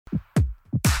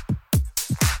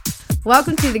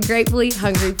Welcome to the Gratefully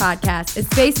Hungry podcast, a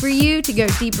space for you to go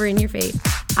deeper in your faith.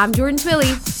 I'm Jordan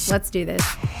Twilley. Let's do this.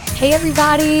 Hey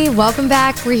everybody, welcome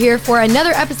back. We're here for another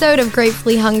episode of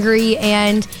Gratefully Hungry,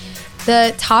 and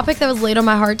the topic that was laid on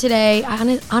my heart today,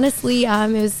 honestly,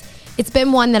 it's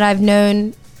been one that I've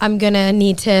known I'm going to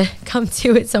need to come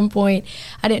to at some point.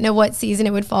 I didn't know what season it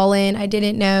would fall in. I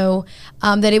didn't know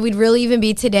that it would really even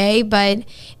be today, but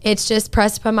it's just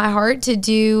pressed upon my heart to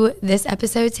do this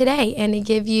episode today and to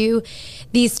give you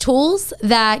these tools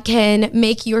that can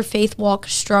make your faith walk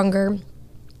stronger.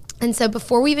 And so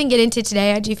before we even get into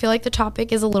today, I do feel like the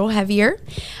topic is a little heavier.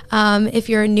 If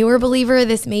you're a newer believer,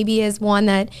 this maybe is one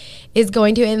that is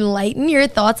going to enlighten your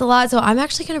thoughts a lot. So I'm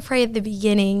actually going to pray at the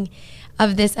beginning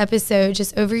of this episode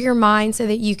just over your mind so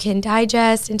that you can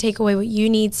digest and take away what you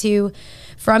need to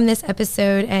from this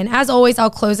episode. And as always,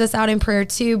 I'll close us out in prayer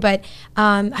too, but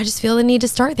I just feel the need to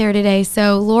start there today.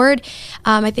 So Lord,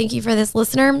 I thank you for this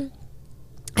listener.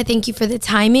 I thank you for the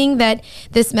timing that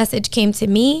this message came to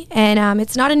me. And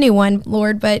it's not a new one,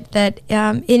 Lord, but that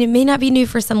it may not be new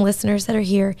for some listeners that are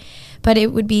here, but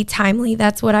it would be timely.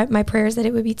 That's what my prayer is, that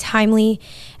it would be timely,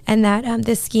 and that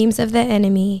the schemes of the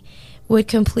enemy would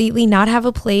completely not have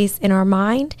a place in our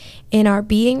mind, in our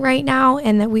being right now,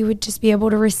 and that we would just be able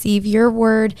to receive your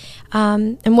word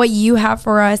and what you have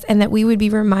for us, and that we would be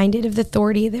reminded of the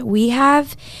authority that we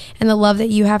have and the love that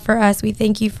you have for us. We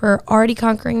thank you for already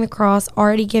conquering the cross,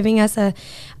 already giving us a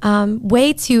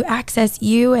way to access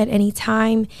you at any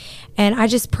time. And I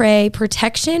just pray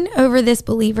protection over this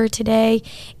believer today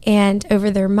and over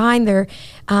their mind, their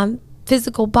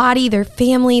physical body, their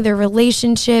family, their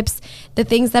relationships, the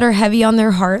things that are heavy on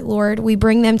their heart, Lord. We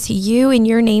bring them to you in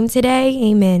your name today.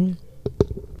 Amen.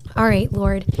 All right,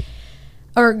 Lord,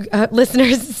 or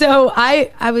listeners. So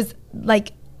I was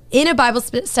like in a Bible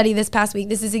study this past week.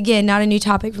 This is, again, not a new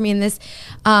topic for me. And this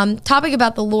topic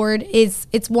about the Lord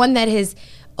it's one that has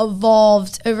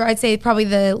evolved over, I'd say, probably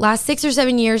the last 6 or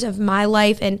 7 years of my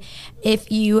life. And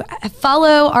if you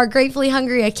follow our Gratefully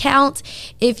Hungry account,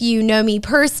 if you know me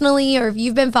personally, or if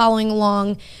you've been following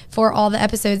along for all the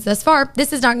episodes thus far,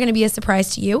 this is not going to be a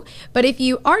surprise to you. But if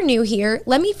you are new here,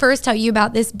 let me first tell you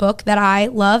about this book that I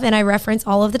love and I reference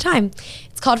all of the time.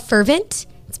 It's called Fervent.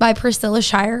 It's by Priscilla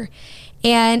Shirer.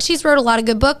 And she's wrote a lot of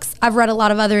good books. I've read a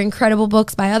lot of other incredible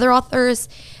books by other authors.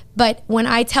 But when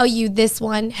I tell you this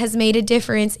one has made a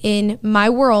difference in my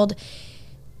world,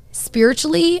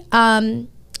 spiritually,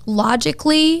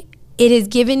 logically, it has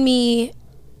given me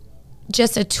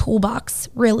just a toolbox,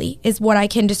 really, is what I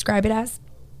can describe it as.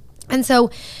 And so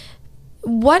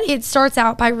what it starts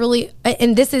out by really,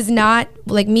 and this is not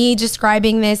like me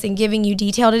describing this and giving you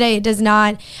detail today, it does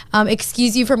not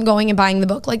excuse you from going and buying the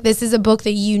book. Like, this is a book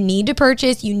that you need to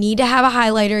purchase. You need to have a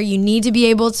highlighter. You need to be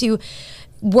able to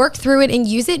work through it and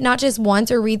use it, not just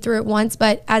once or read through it once,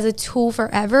 but as a tool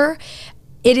forever.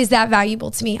 It is that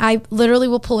valuable to me. I literally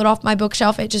will pull it off my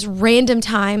bookshelf at just random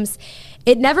times.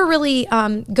 It never really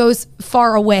goes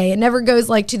far away. It never goes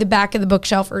like to the back of the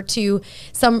bookshelf or to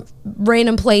some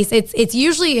random place. It's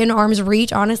usually in arm's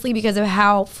reach, honestly, because of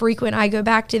how frequent I go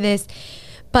back to this.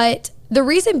 But the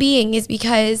reason being is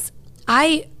because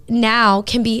I now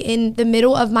can be in the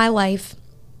middle of my life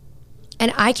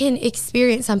and I can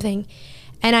experience something,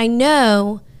 and I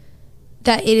know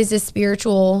that it is a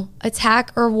spiritual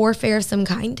attack or warfare of some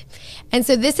kind. And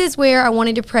so this is where I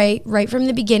wanted to pray right from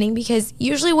the beginning, because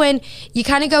usually when you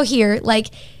kind of go here, like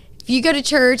if you go to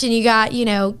church and you got,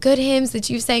 good hymns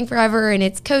that you've sang forever and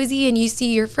it's cozy and you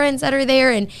see your friends that are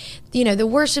there and, the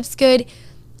worship's good,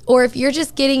 or if you're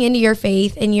just getting into your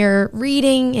faith and you're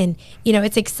reading and,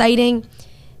 it's exciting,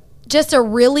 just a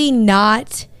really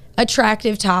not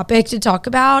attractive topic to talk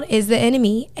about is the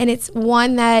enemy. And it's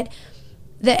one that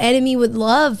the enemy would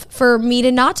love for me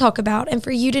to not talk about and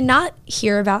for you to not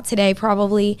hear about today,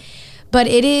 probably. But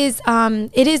it is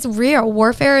real.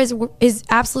 Warfare is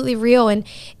absolutely real, and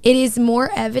it is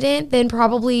more evident than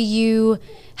probably you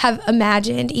have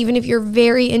imagined. Even if you're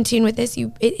very in tune with this,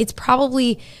 it's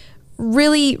probably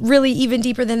really, really even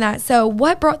deeper than that. So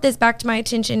what brought this back to my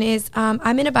attention is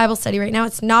I'm in a Bible study right now.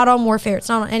 It's not on warfare. It's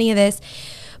not on any of this.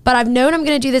 But I've known I'm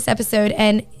going to do this episode,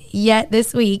 and yet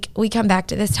this week we come back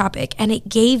to this topic, and it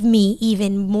gave me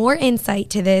even more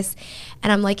insight to this.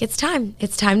 And I'm like, it's time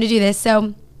to do this.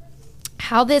 So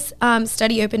how this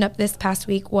study opened up this past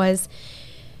week was,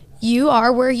 you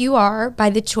are where you are by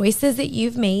the choices that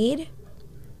you've made,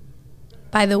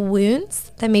 by the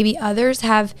wounds that maybe others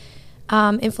have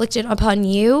inflicted upon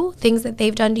you, things that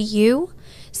they've done to you.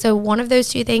 So one of those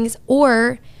two things,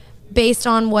 or based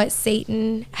on what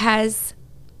Satan has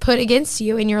put against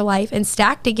you in your life and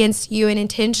stacked against you and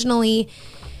intentionally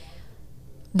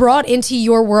brought into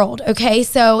your world. Okay.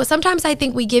 So sometimes I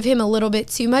think we give him a little bit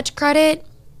too much credit.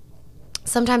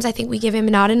 Sometimes I think we give him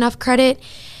not enough credit.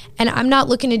 And I'm not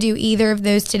looking to do either of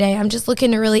those today. I'm just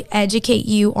looking to really educate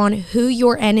you on who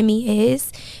your enemy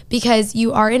is, because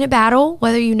you are in a battle,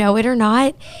 whether you know it or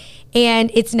not,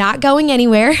 and it's not going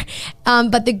anywhere.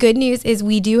 But the good news is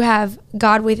we do have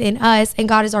God within us, and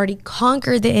God has already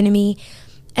conquered the enemy.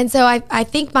 And so I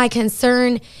think my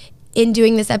concern in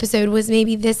doing this episode was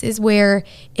maybe this is where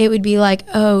it would be like,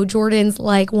 oh, Jordan's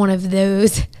like one of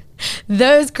those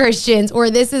Christians, or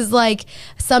this is like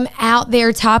some out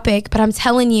there topic. But I'm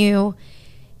telling you,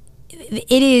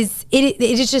 it is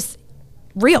just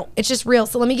real. It's just real.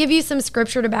 So let me give you some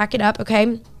scripture to back it up.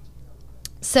 Okay.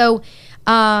 So,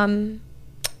 in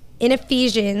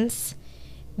Ephesians,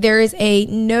 there is a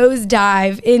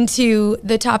nosedive into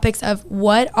the topics of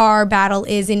what our battle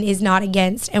is and is not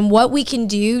against, and what we can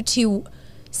do to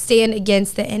stand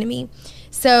against the enemy.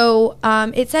 So,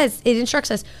 it instructs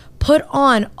us, put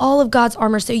on all of God's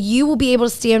armor so you will be able to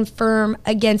stand firm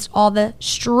against all the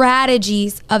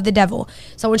strategies of the devil.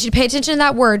 So I want you to pay attention to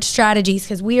that word, strategies,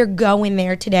 because we are going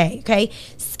there today, okay?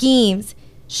 Schemes,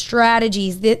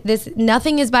 strategies. This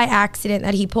nothing is by accident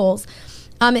that he pulls.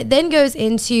 It then goes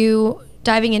into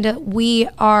diving into, we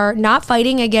are not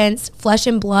fighting against flesh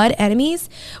and blood enemies.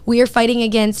 We are fighting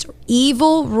against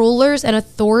evil rulers and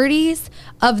authorities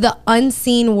of the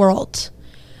unseen world,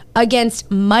 against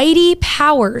mighty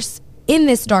powers in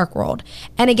this dark world,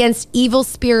 and against evil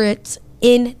spirits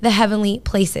in the heavenly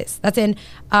places. That's in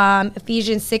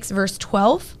Ephesians 6, verse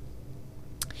 12.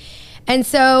 And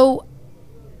so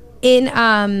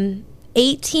in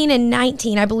 18 and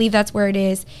 19, I believe that's where it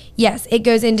is. Yes, it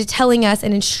goes into telling us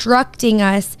and instructing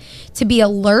us to be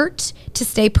alert, to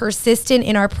stay persistent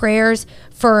in our prayers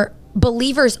for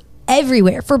believers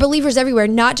everywhere,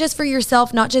 not just for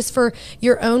yourself, not just for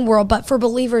your own world, but for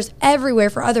believers everywhere,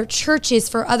 for other churches,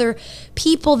 for other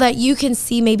people that you can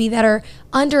see maybe that are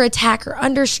under attack or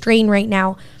under strain right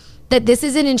now, that this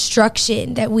is an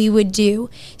instruction that we would do.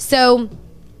 So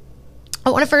I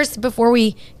want to first, before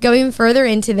we go even further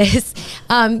into this,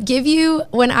 give you,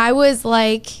 when I was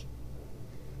like,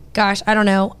 gosh, I don't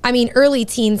know. I mean, early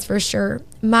teens for sure.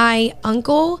 My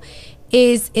uncle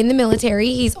is in the military.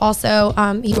 He's also,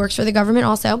 he works for the government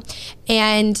also,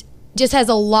 and just has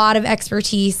a lot of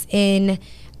expertise in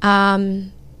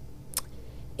crime,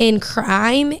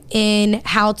 in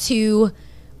how to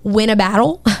win a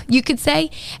battle, you could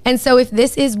say. And so if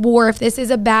this is war, if this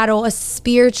is a battle, a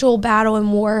spiritual battle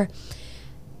and war,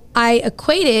 I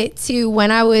equate it to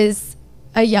when I was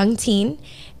a young teen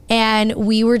and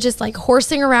we were just like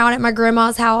horsing around at my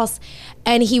grandma's house,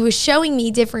 and he was showing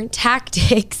me different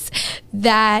tactics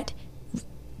that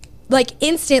like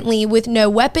instantly, with no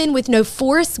weapon, with no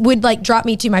force, would like drop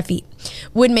me to my feet,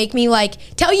 would make me like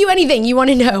tell you anything you want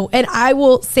to know, and I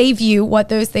will save you what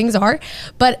those things are.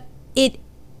 But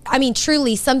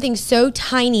truly something so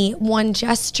tiny, one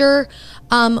gesture,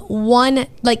 one,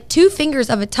 like 2 fingers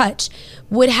of a touch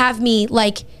would have me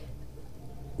like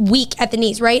weak at the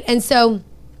knees, right? And so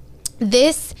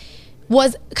this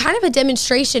was kind of a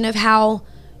demonstration of how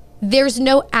there's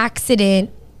no accident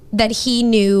that he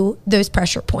knew those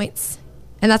pressure points.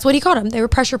 And that's what he called them. They were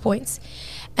pressure points.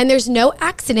 And there's no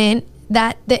accident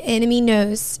that the enemy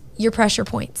knows your pressure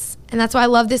points. And that's why I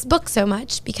love this book so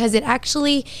much, because it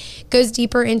actually goes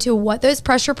deeper into what those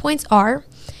pressure points are.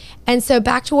 And so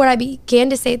back to what I began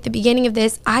to say at the beginning of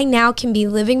this, I now can be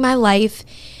living my life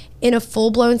in a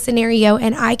full-blown scenario,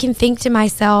 and I can think to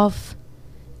myself,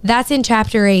 that's in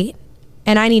chapter 8.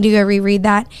 And I need to go reread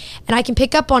that. And I can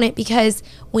pick up on it, because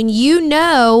when you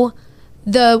know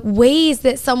the ways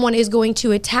that someone is going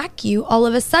to attack you, all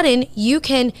of a sudden you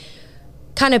can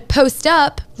kind of post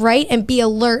up, right? And be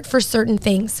alert for certain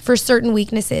things, for certain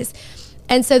weaknesses.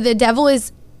 And so the devil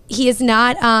he's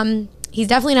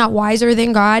definitely not wiser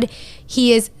than God.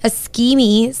 He is a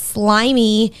schemy,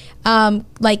 slimy,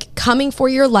 like coming for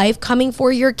your life, coming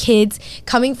for your kids,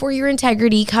 coming for your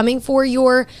integrity, coming for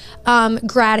your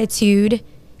gratitude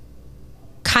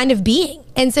kind of being.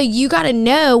 And so you got to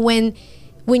know when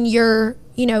you're,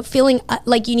 feeling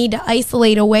like you need to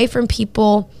isolate away from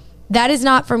people, that is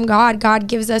not from God. God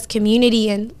gives us community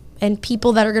and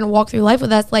people that are going to walk through life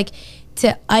with us. Like,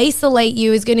 to isolate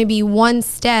you is going to be one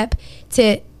step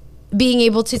to being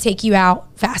able to take you out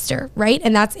faster, right?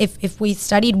 And that's, if we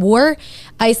studied war,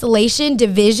 isolation,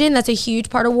 division, that's a huge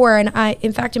part of war. And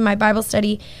in fact, in my Bible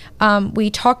study, we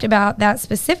talked about that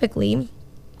specifically.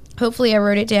 Hopefully I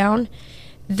wrote it down,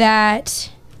 that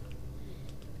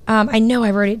I know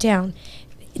I wrote it down.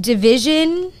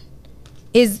 Division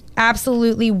is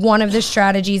absolutely one of the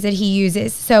strategies that he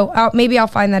uses. So maybe I'll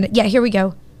find that. Yeah, here we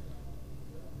go.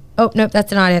 Oh, nope,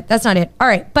 that's not it. That's not it. All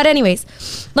right. But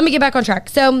anyways, let me get back on track.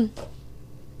 So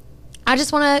I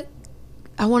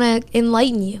want to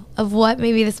enlighten you of what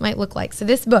maybe this might look like. So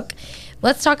this book,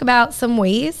 let's talk about some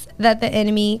ways that the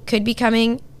enemy could be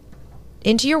coming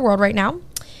into your world right now.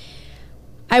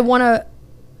 I want to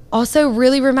also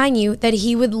really remind you that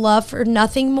he would love for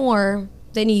nothing more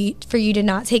than for you to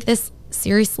not take this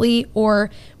seriously or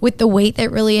with the weight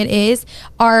that really it is.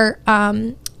 Our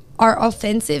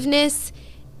offensiveness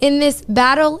in this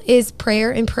battle is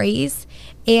prayer and praise.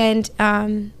 And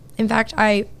in fact,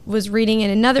 I was reading in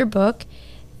another book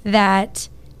that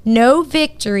no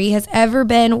victory has ever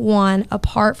been won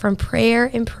apart from prayer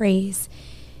and praise.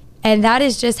 And that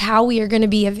is just how we are going to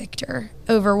be a victor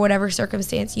over whatever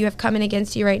circumstance you have coming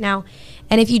against you right now.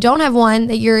 And if you don't have one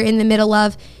that you're in the middle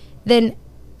of, then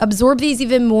absorb these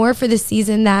even more for the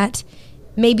season that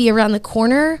may be around the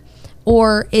corner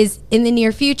or is in the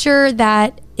near future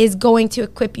that is going to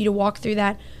equip you to walk through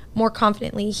that more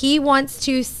confidently. He wants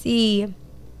to see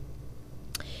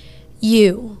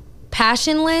you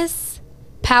passionless,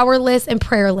 powerless, and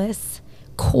prayerless,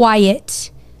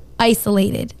 quiet,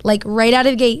 isolated, like right out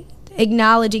of the gate,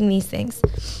 acknowledging these things.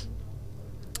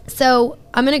 So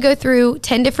I'm going to go through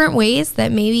 10 different ways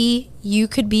that maybe you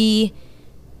could be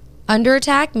under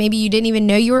attack. Maybe you didn't even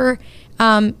know you were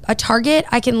a target.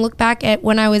 I can look back at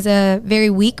when I was a very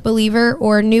weak believer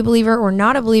or a new believer or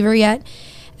not a believer yet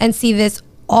and see this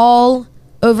all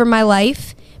over my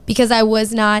life because I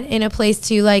was not in a place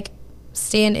to like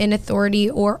stand in authority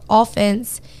or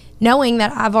offense, knowing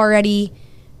that I've already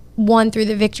won through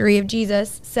the victory of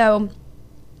Jesus. So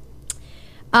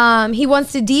he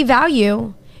wants to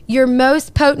devalue your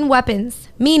most potent weapons,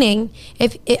 meaning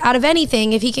if out of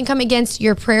anything, if he can come against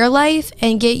your prayer life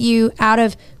and get you out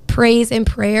of praise and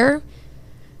prayer,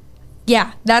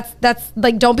 yeah, that's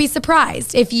like, don't be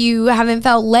surprised if you haven't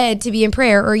felt led to be in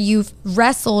prayer or you've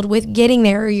wrestled with getting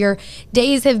there or your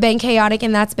days have been chaotic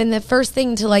and that's been the first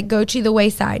thing to like go to the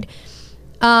wayside.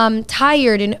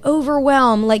 Tired and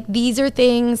overwhelmed, like these are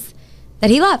things that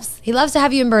he loves. He loves to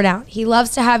have you in burnout. He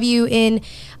loves to have you in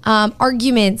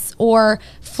arguments or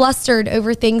flustered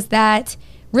over things that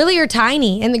really are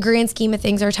tiny in the grand scheme of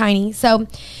things are tiny. So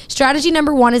strategy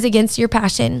number 1 is against your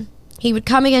passion. He would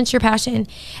come against your passion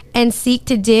and seek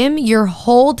to dim your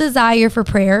whole desire for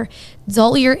prayer,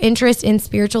 dull your interest in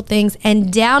spiritual things,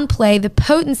 and downplay the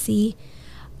potency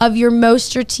of your most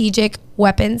strategic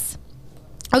weapons.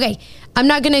 Okay, I'm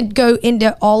not going to go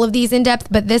into all of these in depth,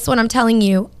 but this one I'm telling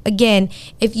you, again,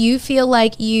 if you feel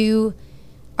like you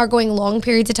are going long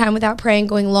periods of time without praying,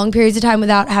 going long periods of time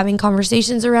without having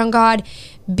conversations around God,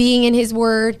 being in his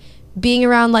word, being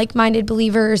around like-minded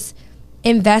believers,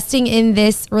 investing in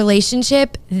this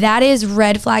relationship, that is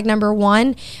red flag number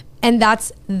 1. And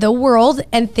that's the world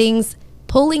and things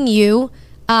pulling you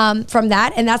from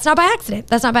that. And that's not by accident.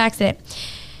 That's not by accident.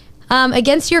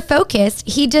 Against your focus,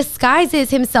 he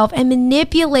disguises himself and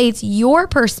manipulates your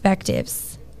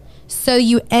perspectives. So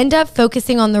you end up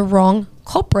focusing on the wrong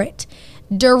culprit,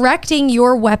 directing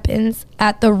your weapons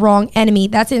at the wrong enemy.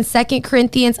 That's in 2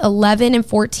 Corinthians 11 and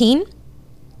 14.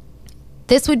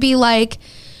 This would be like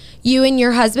you and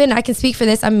your husband, I can speak for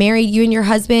this, I'm married, you and your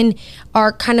husband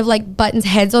are kind of like butting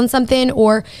heads on something,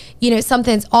 or, you know,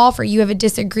 something's off or you have a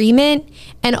disagreement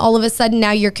and all of a sudden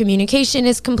now your communication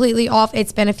is completely off.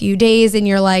 It's been a few days and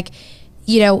you're like,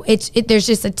 you know, there's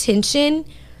just a tension.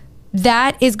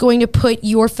 That is going to put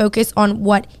your focus on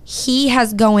what he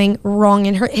has going wrong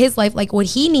in his life, like what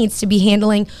he needs to be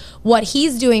handling, what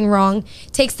he's doing wrong,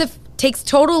 takes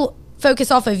total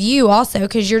focus off of you also,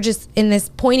 because you're just in this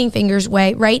pointing fingers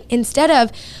way, right? Instead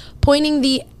of pointing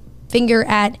the finger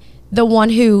at the one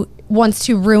who wants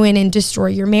to ruin and destroy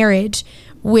your marriage,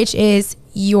 which is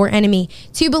your enemy.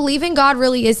 To believe in God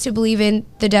really is to believe in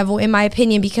the devil, in my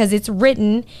opinion, because it's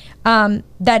written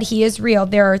that he is real.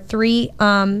 There are 3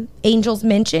 angels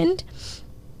mentioned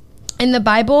in the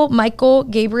Bible: Michael,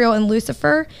 Gabriel, and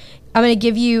Lucifer. I'm going to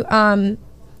give you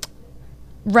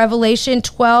Revelation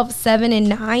 12, 7, and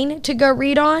 9 to go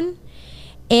read on.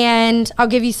 And I'll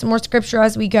give you some more scripture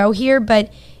as we go here.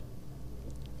 But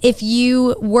if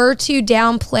you were to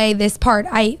downplay this part,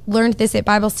 I learned this at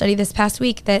Bible study this past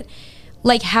week, that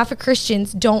like half of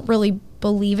Christians don't really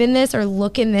believe in this or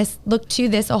look to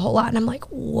this a whole lot. And I'm like,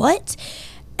 what?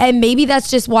 And maybe that's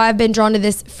just why I've been drawn to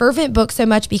this fervent book so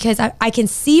much, because I can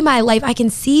see my life. I can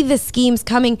see the schemes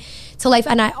coming to life.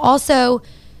 And I also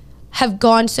have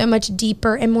gone so much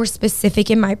deeper and more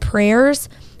specific in my prayers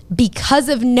because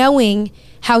of knowing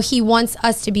how he wants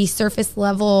us to be surface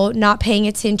level, not paying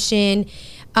attention,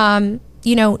 not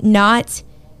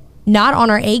on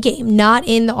our A game, not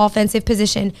in the offensive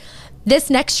position. This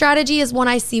next strategy is one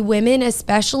I see women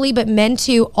especially, but men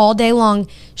too, all day long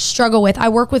struggle with. I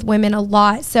work with women a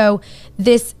lot. So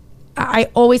I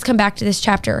always come back to this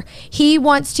chapter. He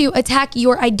wants to attack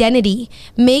your identity,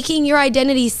 making your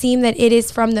identity seem that it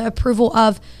is from the approval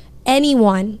of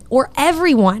anyone or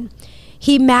everyone.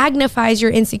 He magnifies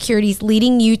your insecurities,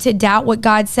 leading you to doubt what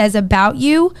God says about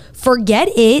you, forget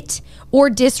it, or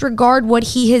disregard what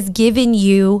he has given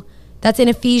you. That's in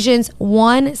Ephesians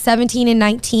 1:17 and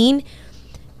 19.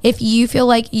 If you feel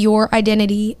like your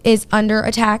identity is under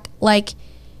attack, like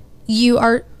you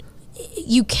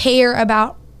care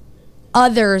about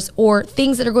others or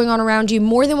things that are going on around you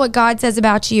more than what God says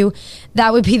about you,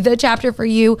 that would be the chapter for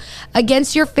you.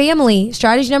 Against your family,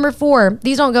 strategy number 4.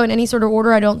 These don't go in any sort of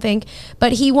order, I don't think,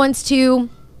 but he wants to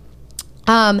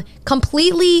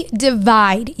completely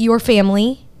divide your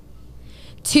family,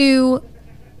 to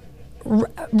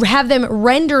have them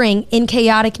rendering in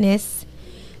chaoticness,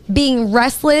 being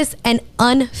restless and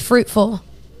unfruitful.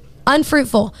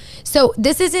 So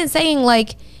this isn't saying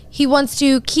like he wants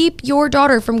to keep your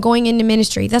daughter from going into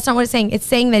ministry. That's not what it's saying. It's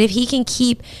saying that if he can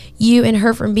keep you and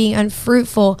her from being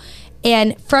unfruitful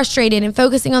and frustrated and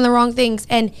focusing on the wrong things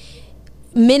and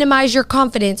minimize your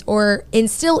confidence or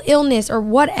instill illness or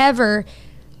whatever,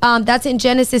 that's in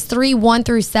Genesis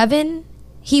 3:1-7.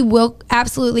 He will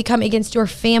absolutely come against your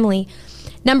family.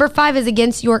 Number 5 is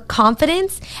against your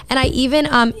confidence. And I even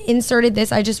inserted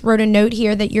this. I just wrote a note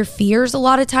here that your fears a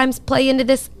lot of times play into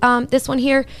this one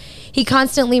here. He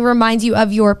constantly reminds you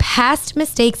of your past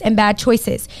mistakes and bad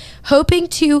choices, hoping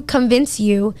to convince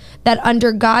you that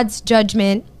under God's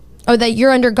judgment, or that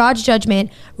you're under God's judgment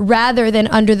rather than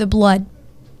under the blood.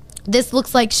 This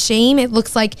looks like shame. It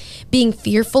looks like being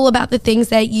fearful about the things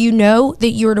that you know that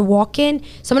you're to walk in.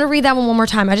 So I'm going to read that one more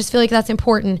time. I just feel like that's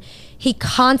important. He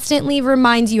constantly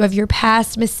reminds you of your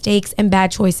past mistakes and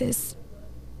bad choices,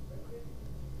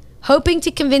 hoping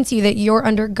to convince you that you're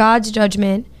under God's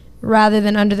judgment rather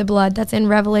than under the blood. That's in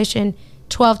Revelation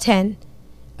 12:10.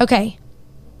 Okay.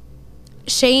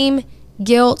 Shame,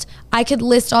 guilt. I could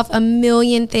list off a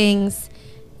million things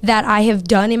that I have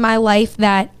done in my life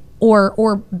that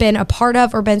or been a part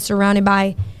of or been surrounded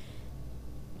by,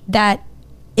 that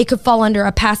it could fall under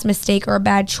a past mistake or a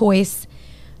bad choice.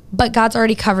 But God's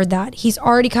already covered that. He's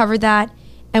already covered that.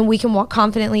 And we can walk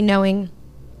confidently knowing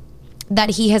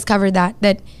that he has covered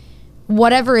that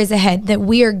whatever is ahead, that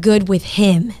we are good with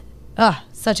him.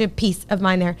 Such a peace of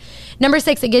mind there. Number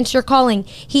 6, against your calling.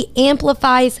 He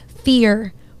amplifies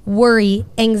fear, worry,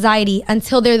 anxiety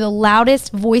until they're the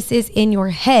loudest voices in your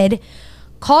head,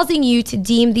 causing you to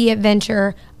deem the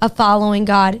adventure of following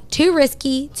God too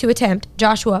risky to attempt.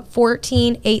 Joshua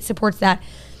 14:8 supports that.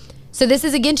 So this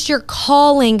is against your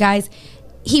calling, guys.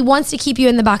 He wants to keep you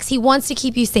in the box. He wants to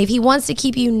keep you safe. He wants to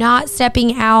keep you not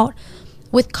stepping out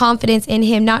with confidence in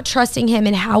him, not trusting him.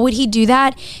 And how would he do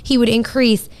that? He would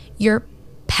increase your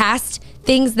past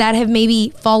things that have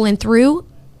maybe fallen through.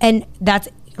 And that's,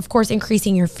 of course,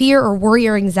 increasing your fear or worry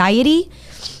or anxiety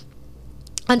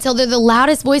until they're the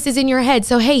loudest voices in your head.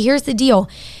 So, hey, here's the deal.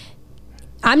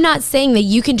 I'm not saying that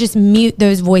you can just mute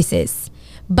those voices,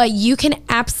 but you can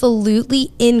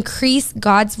absolutely increase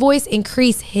God's voice,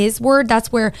 increase his word.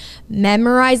 That's where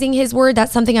memorizing his word,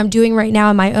 that's something I'm doing right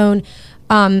now in my own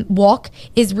walk,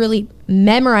 is really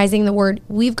memorizing the word.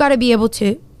 We've got to be able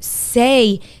to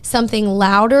say something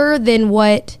louder than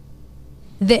what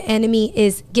the enemy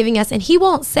is giving us. And he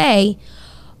won't say,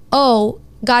 oh,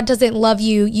 God doesn't love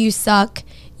you, you suck,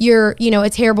 you're, a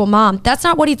terrible mom. That's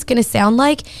not what it's going to sound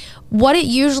like. What it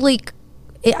usually,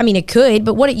 it could,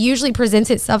 but what it usually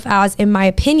presents itself as, in my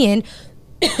opinion,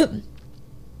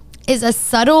 is a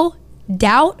subtle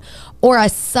doubt or a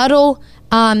subtle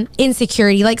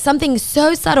insecurity, like something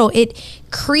so subtle, it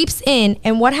creeps in.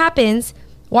 And what happens,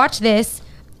 watch this,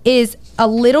 is a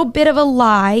little bit of a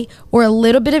lie or a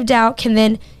little bit of doubt can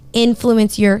then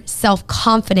influence your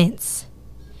self-confidence.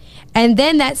 And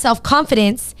then that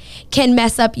self-confidence can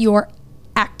mess up your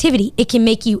activity. It can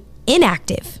make you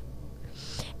inactive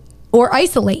or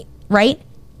isolate, right?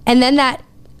 And then that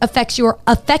affects your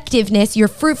effectiveness, your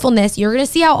fruitfulness. You're going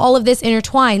to see how all of this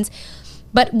intertwines.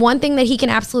 But one thing that he can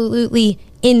absolutely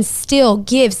instill,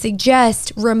 give,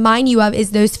 suggest, remind you of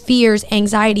is those fears,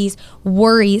 anxieties,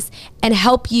 worries, and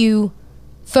help you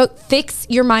fix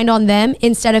your mind on them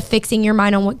instead of fixing your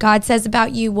mind on what God says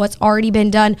about you, what's already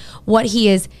been done, what he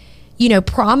has,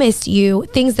 promised you,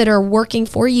 things that are working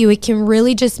for you. It can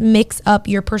really just mix up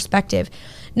your perspective.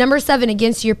 Number 7,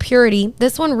 against your purity.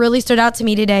 This one really stood out to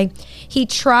me today. He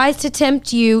tries to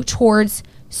tempt you towards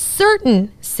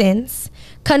certain sins,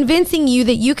 convincing you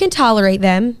that you can tolerate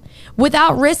them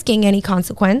without risking any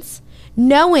consequence.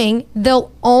 knowing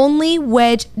they'll only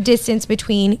wedge distance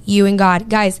between you and God.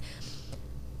 Guys,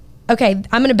 okay,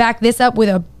 I'm going to back this up with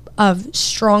a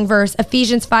strong verse.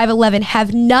 Ephesians 5:11,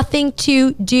 have nothing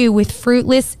to do with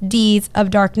fruitless deeds of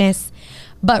darkness,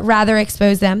 but rather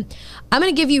expose them. I'm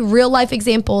going to give you real life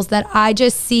examples that I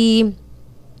just see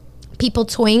people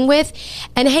toying with.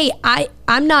 And hey,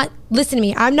 I'm not, listen to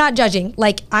me, I'm not judging.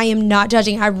 Like, I am not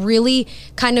judging. I really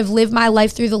kind of live my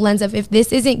life through the lens of, if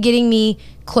this isn't getting me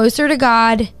closer to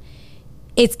God,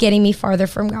 it's getting me farther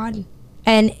from God.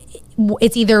 And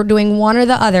it's either doing one or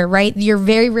the other, right? You're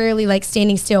very rarely like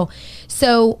standing still.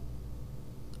 So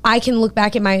I can look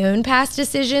back at my own past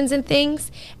decisions and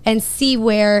things and see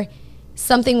where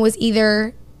something was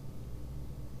either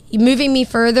moving me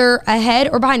further ahead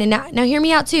or behind. And now hear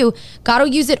me out too. God will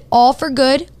use it all for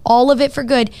good, all of it for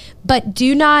good, but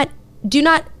do not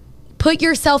put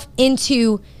yourself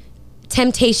into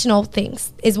temptational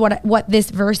things, is what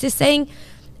this verse is saying.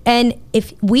 And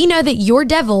if we know that your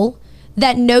devil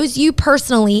that knows you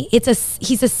personally,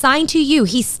 he's assigned to you,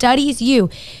 he studies you,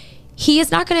 he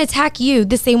is not going to attack you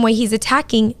the same way he's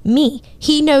attacking me.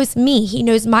 He knows me. He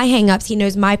knows my hangups. He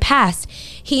knows my past.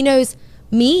 He knows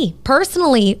me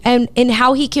personally and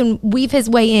how he can weave his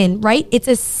way in, right? It's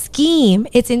a scheme.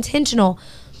 It's intentional.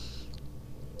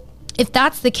 If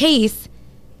that's the case,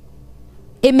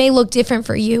 it may look different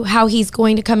for you, how he's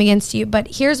going to come against you.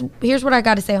 But here's what I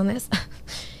got to say on this.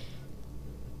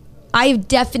 I've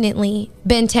definitely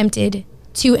been tempted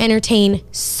to entertain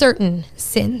certain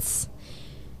sins,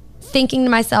 thinking to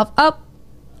myself, oh,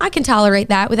 I can tolerate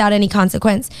that without any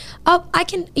consequence. Oh, I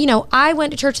can, I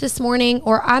went to church this morning,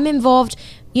 or I'm involved,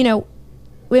 in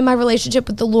my relationship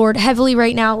with the Lord heavily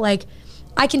right now. Like,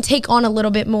 I can take on a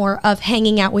little bit more of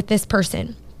hanging out with this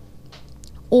person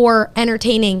or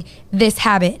entertaining this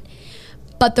habit.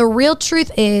 But the real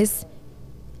truth is,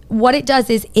 what it does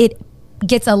is it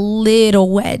gets a little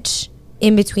wedge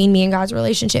in between me and God's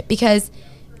relationship, because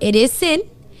it is sin.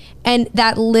 And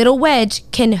that little wedge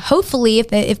can hopefully, if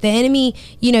the enemy,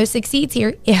 succeeds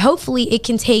here, hopefully it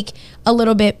can take a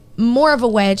little bit more of a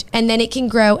wedge, and then it can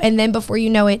grow. And then before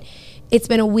you know it, it's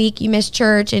been a week, you missed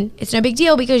church, and it's no big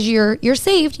deal because you're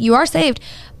saved. You are saved.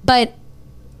 But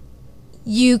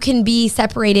you can be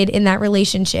separated in that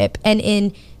relationship and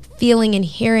in feeling and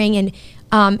hearing and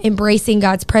embracing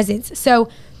God's presence. So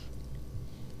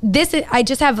I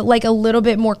just have like a little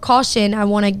bit more caution I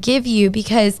want to give you,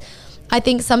 because I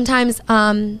think sometimes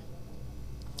some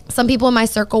people in my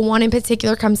circle, one in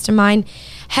particular comes to mind,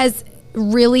 has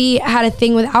really had a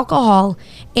thing with alcohol.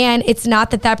 And it's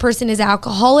not that person is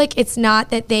alcoholic. It's not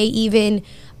that they even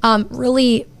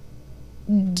really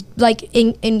like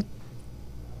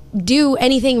do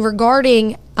anything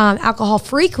regarding alcohol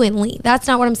frequently. That's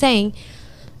not what I'm saying.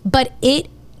 But it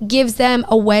gives them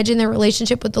a wedge in their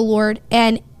relationship with the Lord.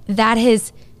 And that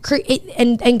has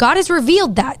and God has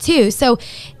revealed that too. So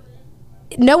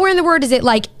nowhere in the word is it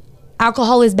like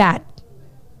alcohol is bad.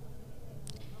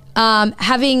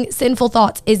 Having sinful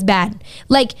thoughts is bad.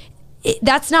 Like,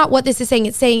 that's not what this is saying.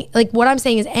 It's saying, like, what I'm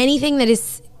saying is anything that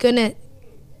is gonna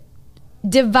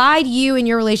divide you in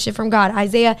your relationship from God.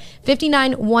 Isaiah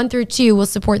 59, 1-2 will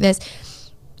support this.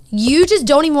 You just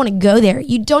don't even want to go there.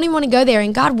 You don't even want to go there.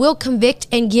 And God will convict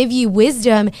and give you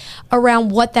wisdom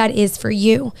around what that is for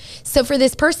you. So for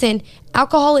this person,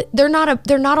 alcohol, they're not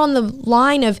on the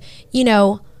line of,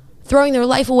 throwing their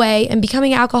life away and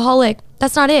becoming alcoholic.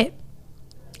 That's not it.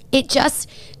 It just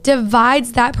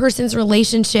divides that person's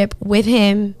relationship with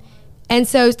him. And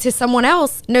so to someone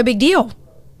else, no big deal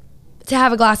to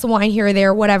have a glass of wine here or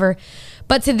there, whatever.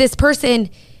 But to this person,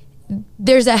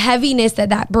 there's a heaviness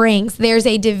that brings. There's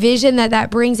a division that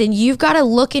brings. And you've got to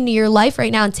look into your life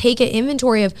right now and take an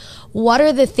inventory of what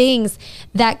are the things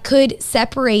that could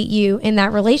separate you in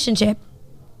that relationship.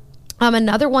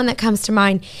 Another one that comes to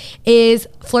mind is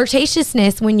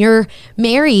flirtatiousness when you're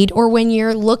married or when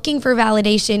you're looking for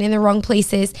validation in the wrong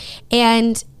places.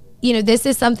 And, this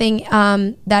is something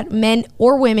that men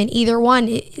or women, either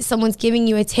one, someone's giving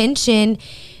you attention,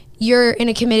 you're in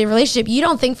a committed relationship, you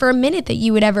don't think for a minute that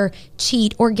you would ever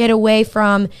cheat or get away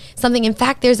from something. In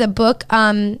fact, there's a book,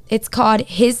 it's called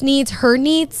His Needs, Her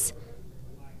Needs.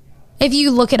 If you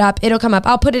look it up, it'll come up.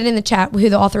 I'll put it in the chat who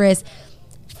the author is.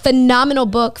 Phenomenal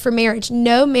book for marriage.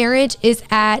 No marriage is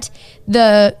at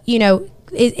the,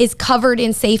 is covered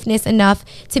in safeness enough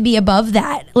to be above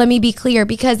that. Let me be clear,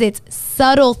 because it's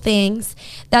subtle things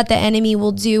that the enemy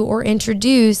will do or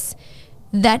introduce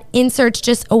that inserts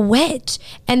just a wedge.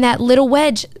 And that little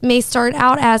wedge may start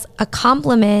out as a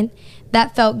compliment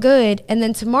that felt good. And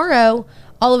then tomorrow,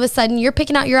 all of a sudden, you're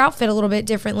picking out your outfit a little bit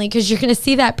differently because you're going to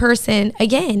see that person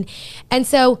again. And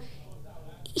so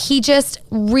he just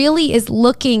really is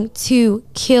looking to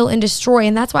kill and destroy.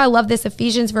 And that's why I love this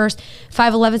Ephesians verse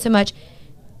 5:11 so much.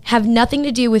 Have nothing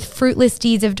to do with fruitless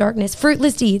deeds of darkness,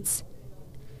 fruitless deeds,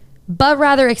 but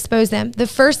rather expose them. The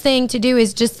first thing to do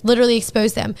is just literally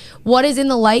expose them. What is in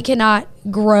the light cannot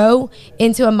grow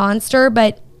into a monster.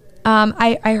 But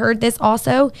I heard this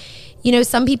also. You know,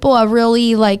 some people are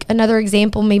really like, another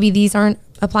example, maybe these aren't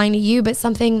applying to you, but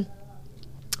something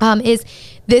is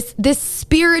this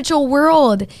spiritual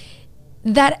world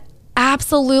that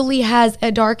absolutely has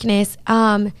a darkness.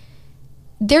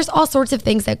 There's all sorts of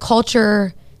things that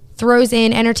culture throws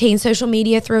in, entertains, social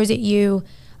media throws at you,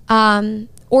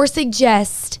 or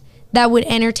suggest that would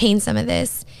entertain some of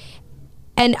this.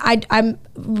 And I'm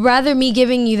rather me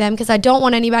giving you them, because I don't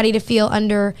want anybody to feel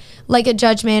under like a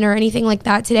judgment or anything like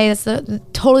that today. That's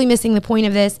totally missing the point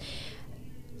of this.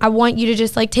 I want you to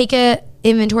just like take a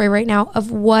inventory right now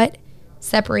of what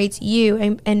separates you,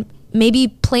 and maybe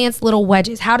plants little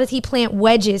wedges. How does he plant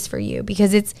wedges for you?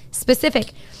 Because it's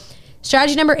specific.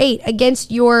 Strategy number 8, against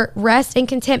your rest and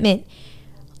contentment.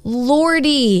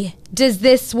 Lordy, does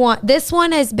this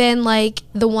one has been like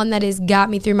the one that has got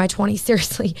me through my 20s,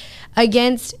 seriously.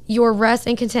 Against your rest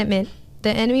and contentment,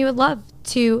 the enemy would love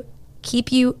to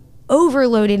keep you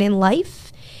overloaded in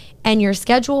life and your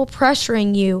schedule,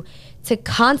 pressuring you to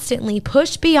constantly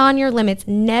push beyond your limits,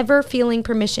 never feeling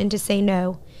permission to say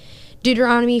no.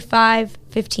 Deuteronomy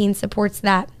 5:15 supports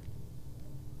that.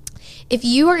 If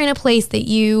you are in a place that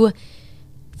you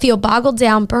feel boggled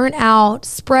down, burnt out,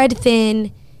 spread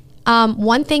thin,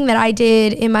 one thing that I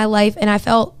did in my life, and I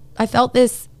felt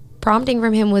this prompting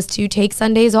from him, was to take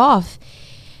Sundays off.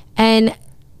 And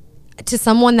to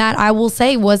someone that I will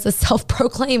say was a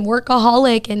self-proclaimed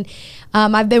workaholic, and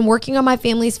I've been working on my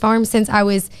family's farm since I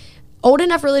was old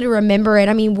enough really to remember it.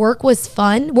 I mean, work was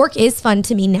fun. Work is fun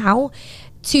to me now.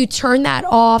 To turn that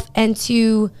off and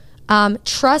to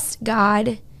trust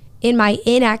God in my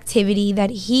inactivity,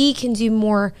 that he can do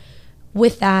more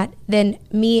with that than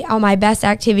me on my best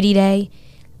activity day.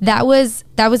 That was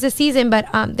a season, but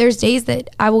there's days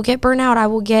that I will get burnt out. I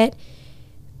will get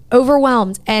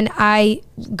overwhelmed, and I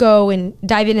go and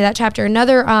dive into that chapter.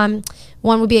 Another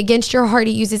one would be against your heart.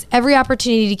 It uses every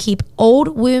opportunity to keep old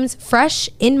wounds fresh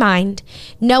in mind,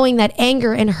 knowing that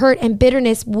anger and hurt and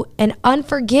bitterness and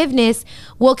unforgiveness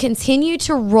will continue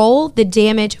to roll the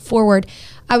damage forward.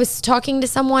 I was talking to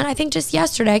someone, I think just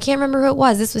yesterday, I can't remember who it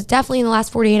was. This was definitely in the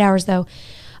last 48 hours though,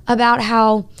 about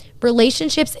how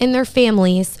relationships in their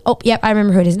families, I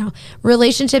remember who it is now.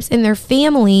 Relationships in their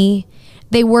family,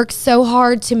 they work so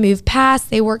hard to move past.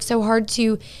 They work so hard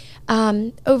to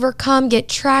overcome, get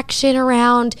traction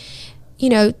around,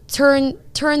 turn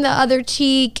the other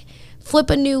cheek, flip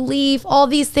a new leaf, all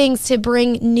these things to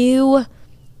bring new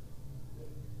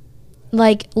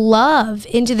like love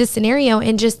into the scenario,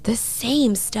 and just the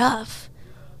same stuff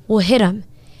will hit them.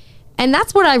 And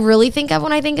that's what I really think of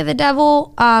when I think of the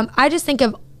devil. I just think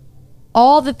of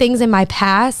all the things in my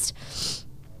past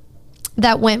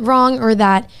that went wrong or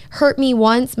that hurt me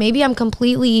once. Maybe I'm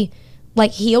completely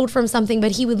like healed from something,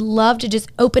 but he would love to just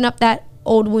open up that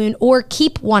old wound or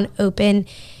keep one open.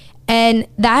 And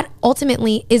that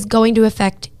ultimately is going to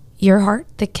affect your heart,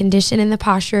 the condition and the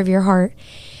posture of your heart.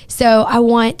 So I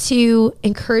want to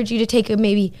encourage you to take a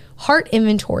maybe heart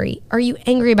inventory. Are you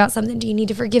angry about something? Do you need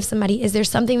to forgive somebody? Is there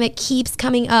something that keeps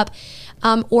coming up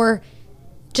or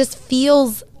just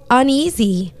feels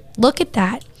uneasy? Look at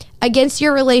that. Against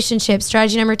your relationship,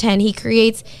 strategy number 10, he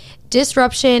creates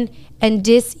disruption and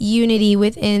disunity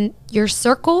within your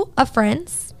circle of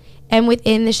friends and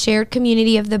within the shared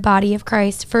community of the body of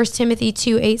Christ. 1 Timothy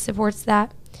 2:8 supports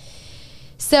that.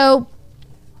 So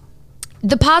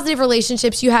the positive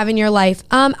relationships you have in your life,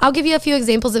 I'll give you a few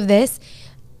examples of this.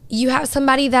 You have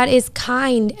somebody that is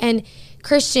kind and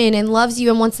Christian and loves you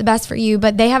and wants the best for you,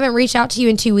 but they haven't reached out to you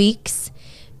in 2 weeks.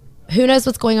 Who knows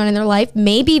what's going on in their life?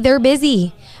 Maybe they're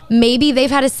busy. Maybe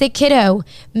they've had a sick kiddo.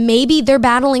 Maybe they're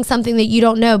battling something that you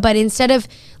don't know. But instead of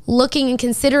looking and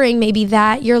considering maybe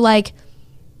that, you're like,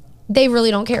 they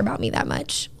really don't care about me that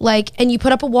much. And you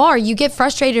put up a wall, or you get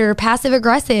frustrated or passive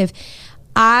aggressive.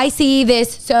 I see this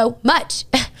so much.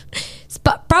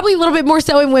 Probably a little bit more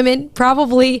so in women,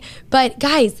 probably. But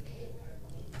guys,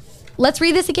 let's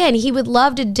read this again. He would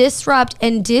love to disrupt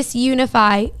and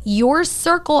disunify your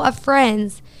circle of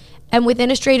friends and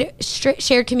within a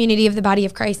shared community of the body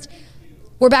of Christ.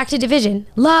 We're back to division.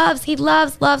 He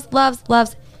loves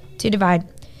to divide.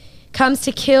 Comes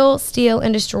to kill, steal,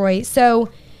 and destroy. So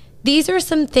these are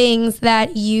some things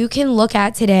that you can look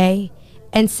at today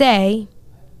and say,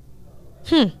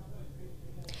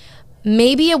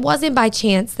 maybe it wasn't by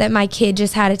chance that my kid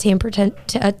just had a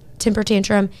temper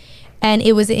tantrum and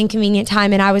it was an inconvenient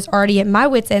time and I was already at my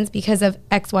wit's ends because of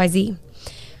XYZ.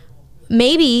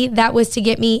 Maybe that was to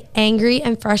get me angry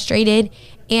and frustrated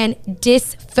and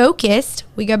disfocused.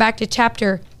 We go back to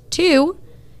chapter 2,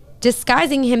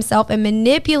 disguising himself and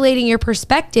manipulating your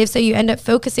perspective so you end up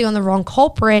focusing on the wrong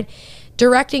culprit,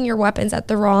 directing your weapons at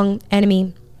the wrong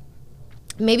enemy.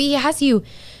 Maybe he has you,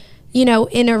 in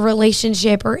a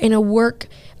relationship or in a work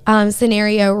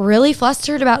scenario, really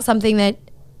flustered about something that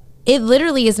it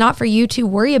literally is not for you to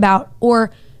worry about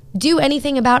or do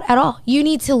anything about at all. You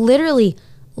need to literally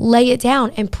lay it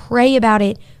down and pray about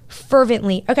it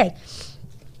fervently. Okay.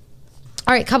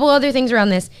 All right. Couple other things around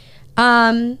this.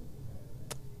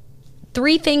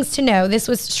 3 things to know. This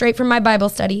was straight from my Bible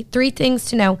study. 3 things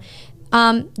to know.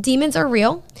 Demons are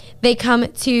real. They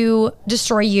come to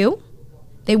destroy you.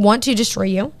 They want to destroy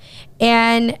you.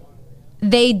 And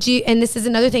they do, and this is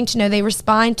another thing to know, they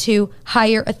respond to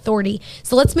higher authority.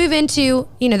 So let's move into,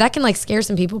 that can scare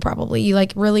some people probably. You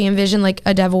really envision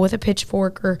a devil with a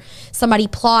pitchfork or somebody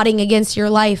plotting against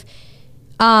your life.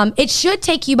 It should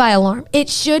take you by alarm. It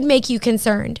should make you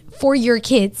concerned for your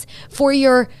kids, for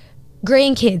your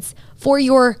grandkids, for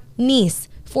your niece,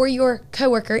 for your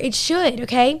coworker. It should,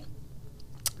 okay?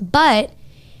 But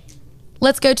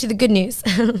let's go to the good news.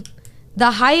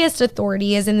 The highest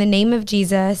authority is in the name of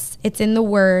Jesus. It's in the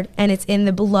word and it's in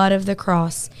the blood of the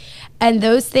cross. And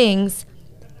those things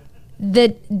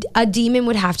that a demon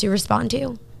would have to respond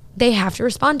to. They have to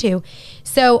respond to.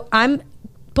 So I'm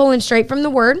pulling straight from the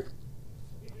word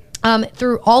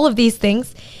through all of these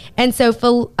things. And so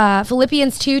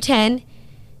Philippians 2:10,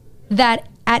 that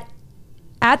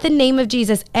at the name of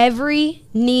Jesus, every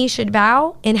knee should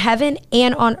bow in heaven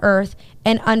and on earth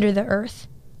and under the earth.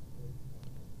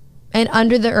 And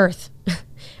under the earth.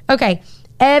 Okay.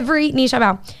 Every knee shall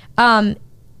bow.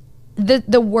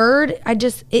 The word,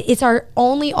 it's our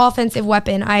only offensive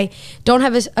weapon. I don't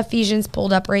have Ephesians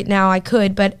pulled up right now. I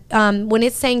could, but when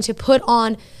it's saying to put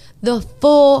on the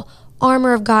full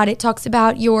armor of God, it talks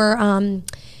about your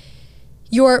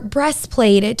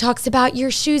breastplate. It talks about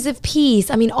your shoes of peace.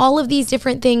 I mean, all of these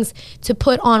different things to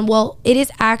put on. Well, it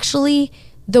is actually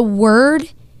the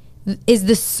word is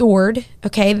the sword,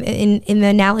 okay, in the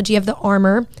analogy of the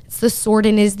armor. It's the sword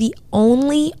and is the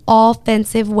only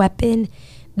offensive weapon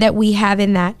that we have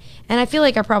in that. And I feel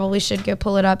like I probably should go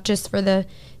pull it up just for the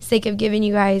sake of giving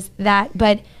you guys that.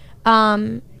 But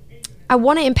I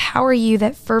want to empower you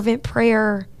that fervent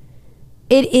prayer,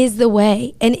 it is the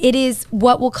way, and it is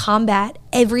what will combat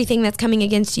everything that's coming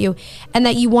against you, and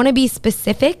that you want to be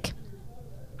specific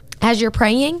as you're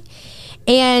praying.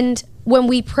 And when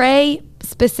we pray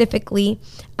specifically,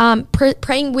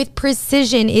 praying with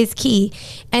precision is key.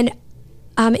 And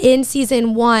in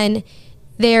season 1,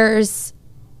 there's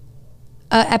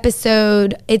a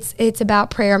episode. It's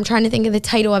about prayer. I'm trying to think of the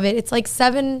title of it. It's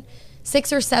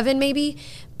 6 or 7 maybe,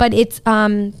 but it's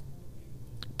on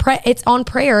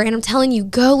prayer. And I'm telling you,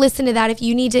 go listen to that if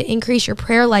you need to increase your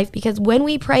prayer life, because when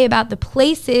we pray about the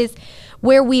places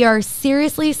where we are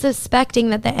seriously suspecting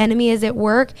that the enemy is at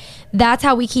work, that's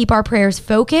how we keep our prayers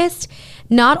focused,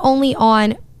 not only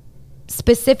on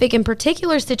specific and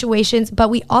particular situations, but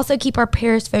we also keep our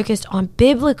prayers focused on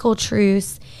biblical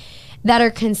truths that are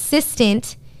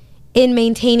consistent in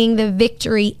maintaining the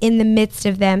victory in the midst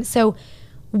of them. So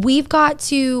we've got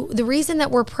to, the reason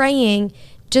that we're praying,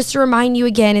 just to remind you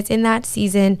again, it's in that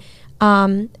season,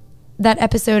 that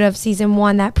episode of season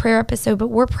 1, that prayer episode, but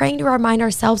we're praying to remind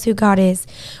ourselves who God is.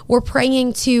 We're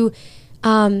praying to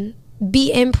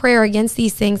be in prayer against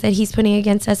these things that he's putting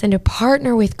against us and to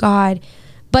partner with God,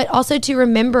 but also to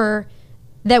remember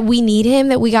that we need him,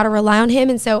 that we got to rely on him.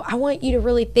 And so I want you to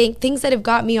really think things that have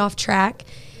got me off track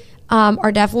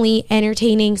are definitely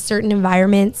entertaining certain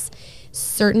environments,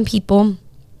 certain people,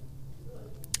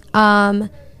 certain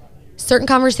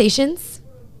conversations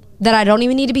that I don't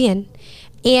even need to be in.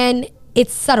 And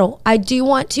it's subtle. I do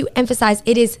want to emphasize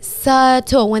it is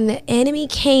subtle. When the enemy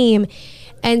came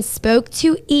and spoke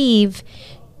to Eve,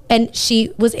 and she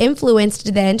was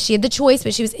influenced then, she had the choice,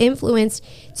 but she was influenced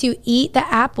to eat the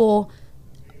apple.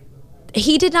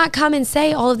 He did not come and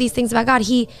say all of these things about God.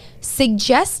 He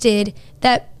suggested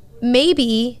that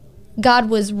maybe God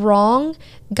was wrong.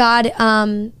 God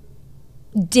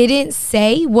didn't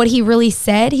say what he really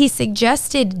said. He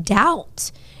suggested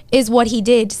doubt is what he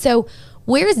did. So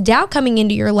where's doubt coming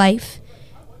into your life?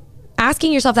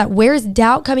 Asking yourself that, where's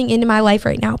doubt coming into my life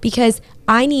right now? Because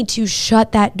I need to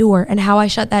shut that door. And how I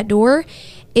shut that door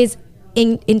is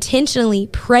intentionally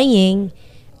praying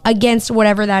against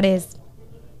whatever that is.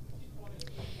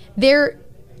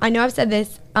 I know I've said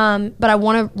this, but I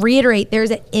want to reiterate,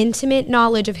 there's an intimate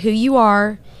knowledge of who you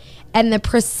are and the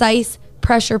precise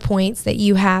pressure points that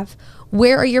you have?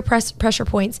 Where are your pressure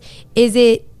points? Is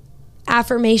it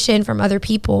affirmation from other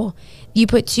people? You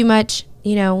put too much,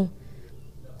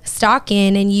 stock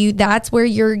in, and that's where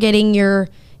you're getting your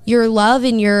love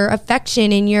and your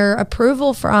affection and your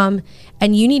approval from.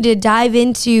 And you need to dive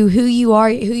into who you are,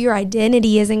 who your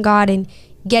identity is in God, and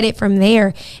get it from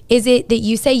there. Is it that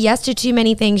you say yes to too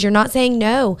many things? You're not saying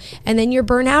no, and then you're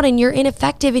burnt out and you're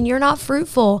ineffective and you're not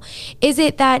fruitful? Is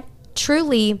it that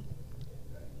truly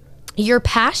your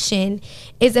passion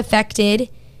is affected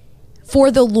for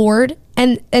the Lord,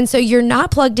 and so you're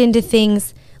not plugged into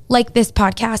things like this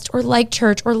podcast or like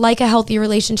church or like a healthy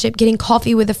relationship, getting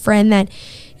coffee with a friend that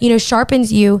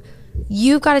sharpens you?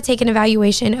 You've got to take an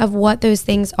evaluation of what those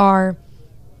things are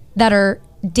that are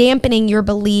dampening your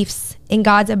beliefs in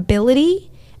God's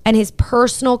ability and his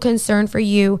personal concern for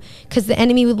you, because the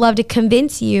enemy would love to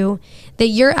convince you that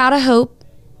you're out of hope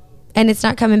and it's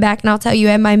not coming back. And I'll tell you,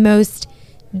 at my most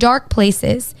dark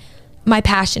places, my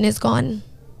passion is gone.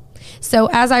 So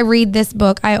as I read this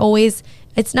book,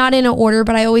 it's not in an order,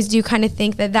 but I always do kind of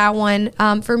think that one,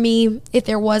 for me, if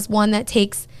there was one that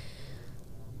takes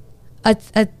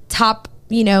a top,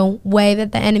 way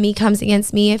that the enemy comes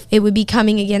against me, if it would be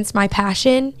coming against my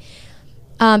passion,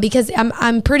 because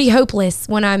I'm pretty hopeless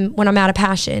when I'm out of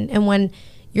passion. And when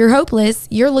you're hopeless,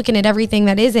 you're looking at everything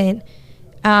that isn't,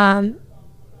 going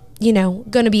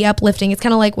to be uplifting. It's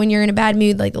kind of like when you're in a bad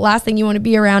mood, like the last thing you want to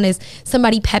be around is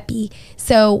somebody peppy.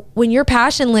 So when you're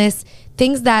passionless,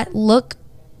 things that look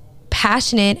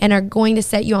passionate and are going to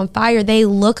set you on fire, they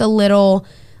look a little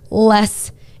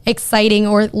less exciting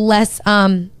or less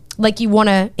like you want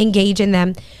to engage in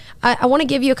them. I want to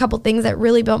give you a couple things that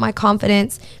really built my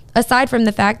confidence, aside from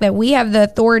the fact that we have the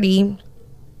authority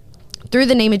through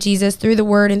the name of Jesus, through the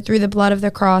word and through the blood of the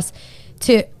cross,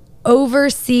 to over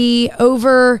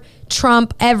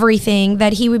trump everything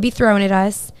that he would be throwing at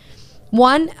us.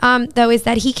 One, though, is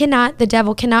that the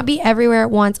devil cannot be everywhere at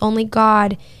once. Only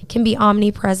God can be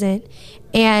omnipresent.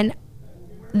 And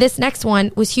this next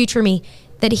one was huge for me,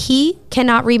 that he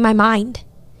cannot read my mind.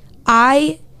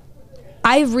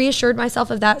 I've reassured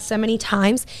myself of that so many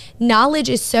times. Knowledge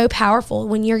is so powerful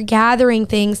when you're gathering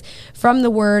things from the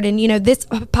word. And, this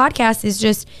podcast is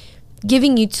just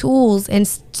giving you tools and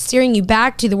steering you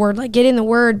back to the word, like get in the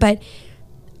word. But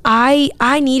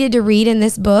I needed to read in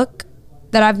this book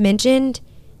that I've mentioned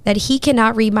that he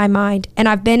cannot read my mind. And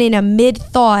I've been in a mid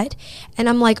thought and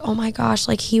I'm like, oh my gosh,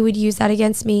 like he would use that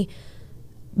against me.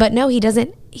 But no, he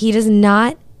doesn't. He does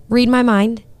not read my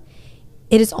mind.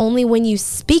 It is only when you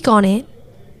speak on it.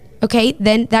 Okay,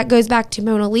 then that goes back to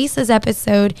Mona Lisa's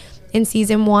episode in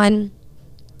season 1,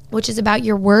 which is about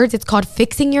your words. It's called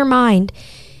Fixing Your Mind.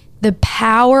 The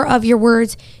power of your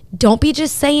words. Don't be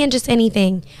just saying just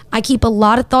anything. I keep a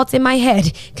lot of thoughts in my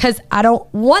head because I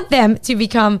don't want them to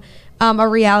become a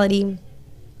reality.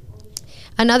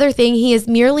 Another thing, he is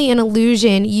merely an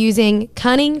illusion, using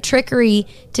cunning trickery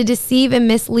to deceive and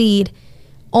mislead.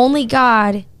 Only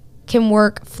God can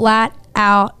work flat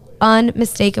out,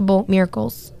 unmistakable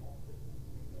miracles.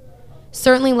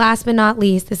 Certainly, last but not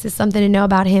least, this is something to know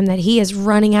about him, that he is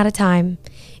running out of time.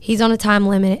 He's on a time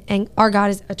limit, and our God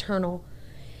is eternal.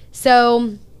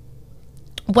 So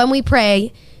when we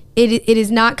pray, it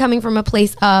is not coming from a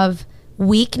place of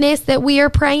weakness that we are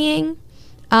praying.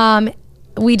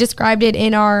 We described it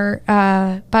in our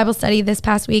Bible study this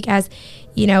past week as,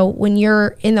 when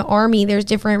you're in the army, there's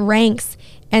different ranks.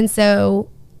 And so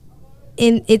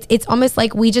it's almost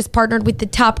like we just partnered with the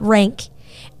top rank.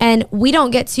 And we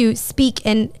don't get to speak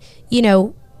and,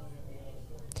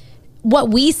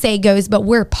 what we say goes, but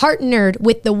we're partnered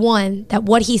with the one that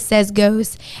what he says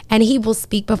goes. And he will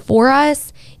speak before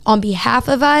us, on behalf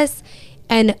of us,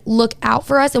 and look out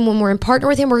for us. And when we're in partner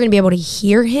with him, we're going to be able to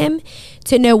hear him,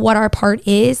 to know what our part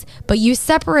is. But you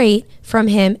separate from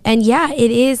him. And yeah,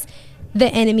 it is the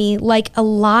enemy, like a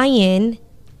lion.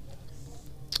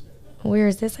 Where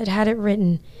is this? I'd had it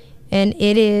written. And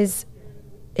it's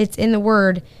in the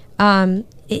word.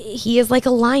 He is like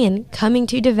a lion coming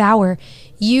to devour.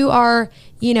 You are,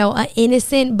 an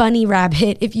innocent bunny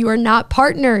rabbit if you are not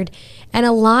partnered and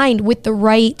aligned with the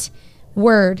right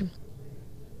word.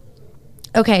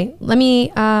 Okay, let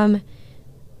me add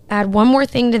one more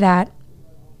thing to that.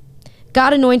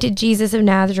 God anointed Jesus of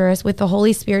Nazareth with the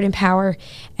Holy Spirit and power,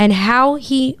 and how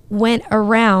he went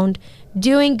around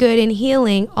doing good and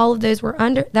healing all of those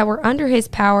that were under his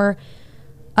power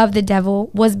of the devil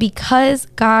was because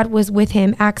God was with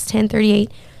him. Acts 10:38.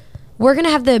 We're going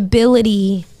to have the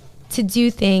ability to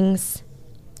do things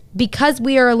because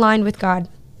we are aligned with God.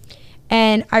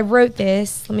 And I wrote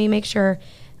this. Let me make sure.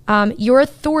 Your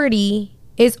authority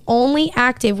is only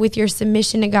active with your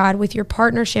submission to God, with your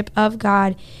partnership of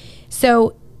God.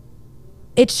 So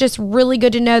it's just really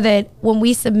good to know that when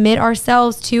we submit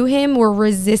ourselves to him, we're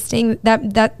resisting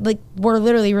we're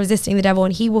literally resisting the devil,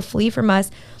 and he will flee from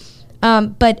us.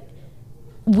 But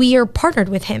we are partnered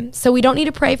with him. So we don't need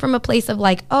to pray from a place of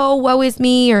like, oh, woe is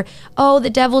me, or, oh, the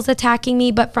devil's attacking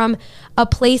me, but from a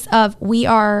place of we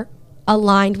are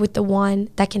aligned with the one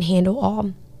that can handle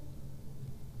all.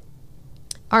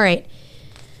 All right.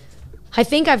 I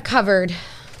think I've covered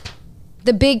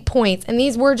the big points, and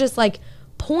these were just like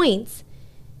points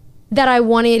that I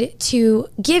wanted to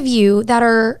give you that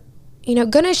are,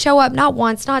 going to show up not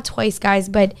once, not twice, guys,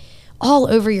 but all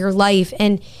over your life.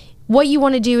 And what you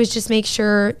want to do is just make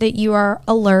sure that you are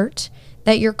alert,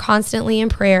 that you're constantly in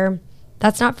prayer.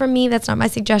 That's not from me. That's not my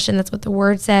suggestion. That's what the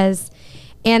word says.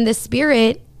 And the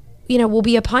Spirit, will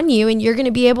be upon you, and you're going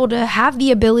to be able to have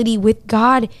the ability with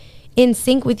God in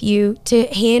sync with you to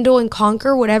handle and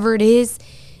conquer whatever it is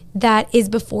that is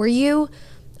before you.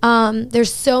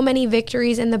 There's so many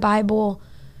victories in the Bible.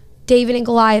 David and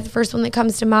Goliath, the first one that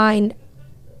comes to mind.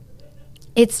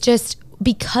 It's just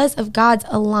because of God's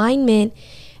alignment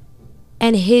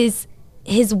and his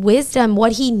wisdom,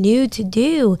 what he knew to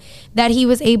do, that he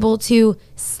was able to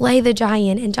slay the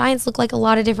giant. And giants look like a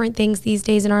lot of different things these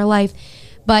days in our life.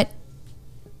 But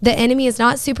the enemy is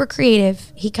not super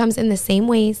creative. He comes in the same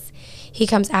ways. He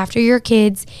comes after your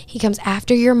kids. He comes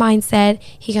after your mindset.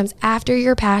 He comes after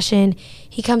your passion.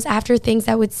 He comes after things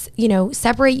that would,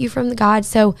 separate you from God.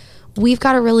 So we've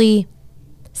got to really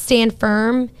stand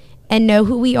firm and know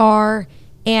who we are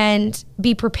and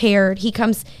be prepared. He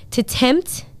comes to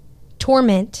tempt,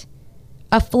 torment,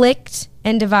 afflict,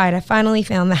 and divide. I finally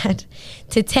found that.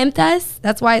 To tempt us,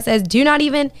 that's why it says, do not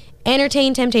even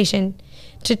entertain temptation.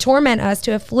 To torment us,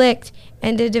 to afflict,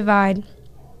 and to divide.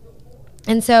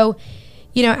 And so,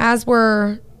 as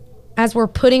we're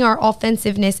putting our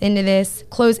offensiveness into this,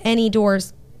 close any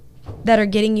doors that are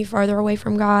getting you farther away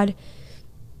from God.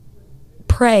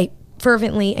 Pray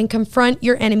fervently and confront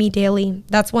your enemy daily.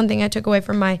 That's one thing I took away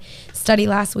from my study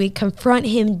last week. Confront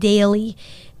him daily.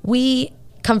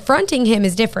 Confronting him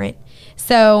is different.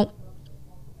 So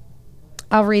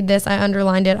I'll read this. I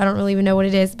underlined it. I don't really even know what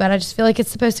it is, but I just feel like it's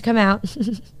supposed to come out.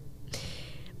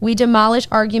 We demolish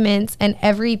arguments and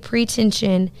every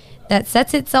pretension that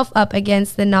sets itself up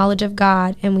against the knowledge of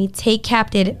God, and we take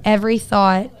captive every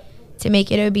thought to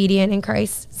make it obedient in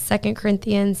Christ. 2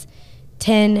 Corinthians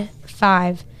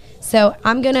 10:5. So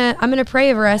I'm gonna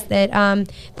pray over us that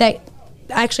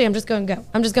actually I'm just going to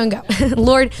go.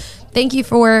 Lord, thank you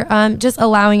for just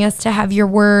allowing us to have your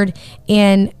word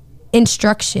and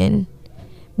instruction.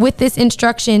 With this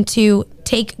instruction to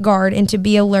take guard and to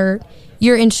be alert,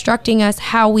 you're instructing us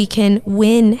how we can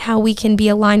win, how we can be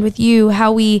aligned with you,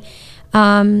 how we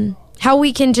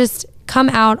can just come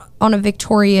out on a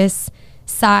victorious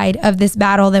side of this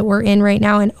battle that we're in right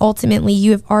now. And ultimately,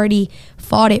 you have already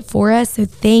fought it for us. So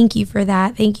thank you for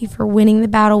that. Thank you for winning the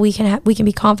battle. We can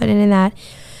be confident in that.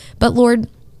 But Lord,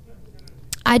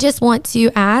 I just want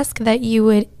to ask that you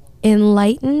would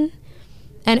enlighten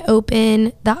and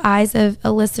open the eyes of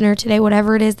a listener today,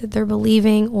 whatever it is that they're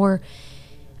believing or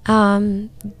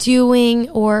doing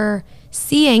or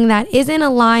seeing that isn't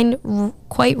aligned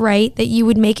quite right, that you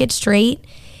would make it straight,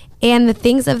 and the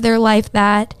things of their life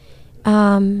that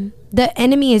the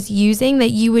enemy is using, that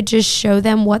you would just show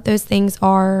them what those things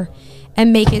are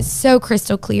and make it so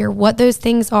crystal clear what those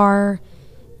things are,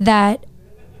 that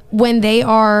when they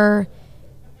are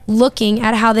looking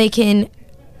at how they can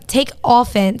take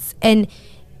offense, and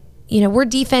we're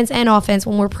defense and offense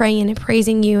when we're praying and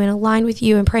praising you and align with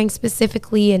you and praying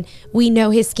specifically, and we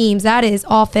know his schemes. That is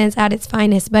offense at its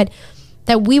finest. But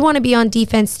that we want to be on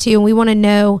defense too, and we want to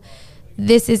know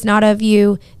this is not of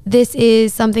you. This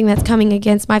is something that's coming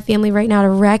against my family right now, to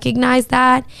recognize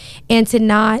that and to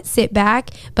not sit back,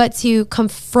 but to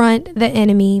confront the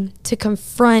enemy, to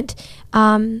confront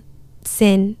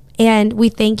sin. And we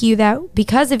thank you that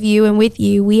because of you and with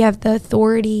you, we have the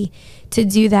authority to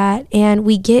do that, and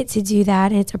we get to do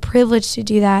that, and it's a privilege to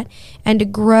do that and to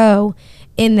grow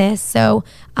in this. So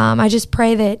I just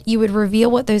pray that you would reveal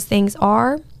what those things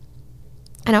are,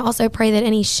 and I also pray that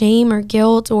any shame or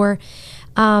guilt or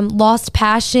lost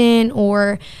passion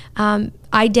or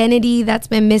identity that's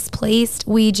been misplaced,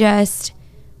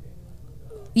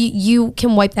 you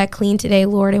can wipe that clean today,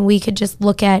 Lord, and we could just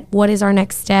look at what is our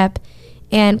next step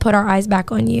and put our eyes back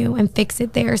on you and fix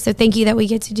it there. So thank you that we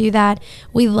get to do that.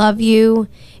 We love you,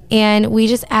 and we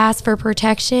just ask for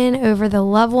protection over the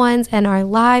loved ones and our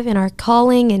life and our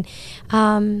calling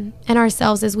and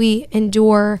ourselves as we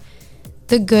endure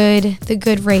the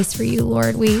good race for you,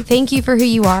 Lord. We thank you for who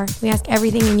you are. We ask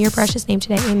everything in your precious name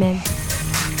today. Amen.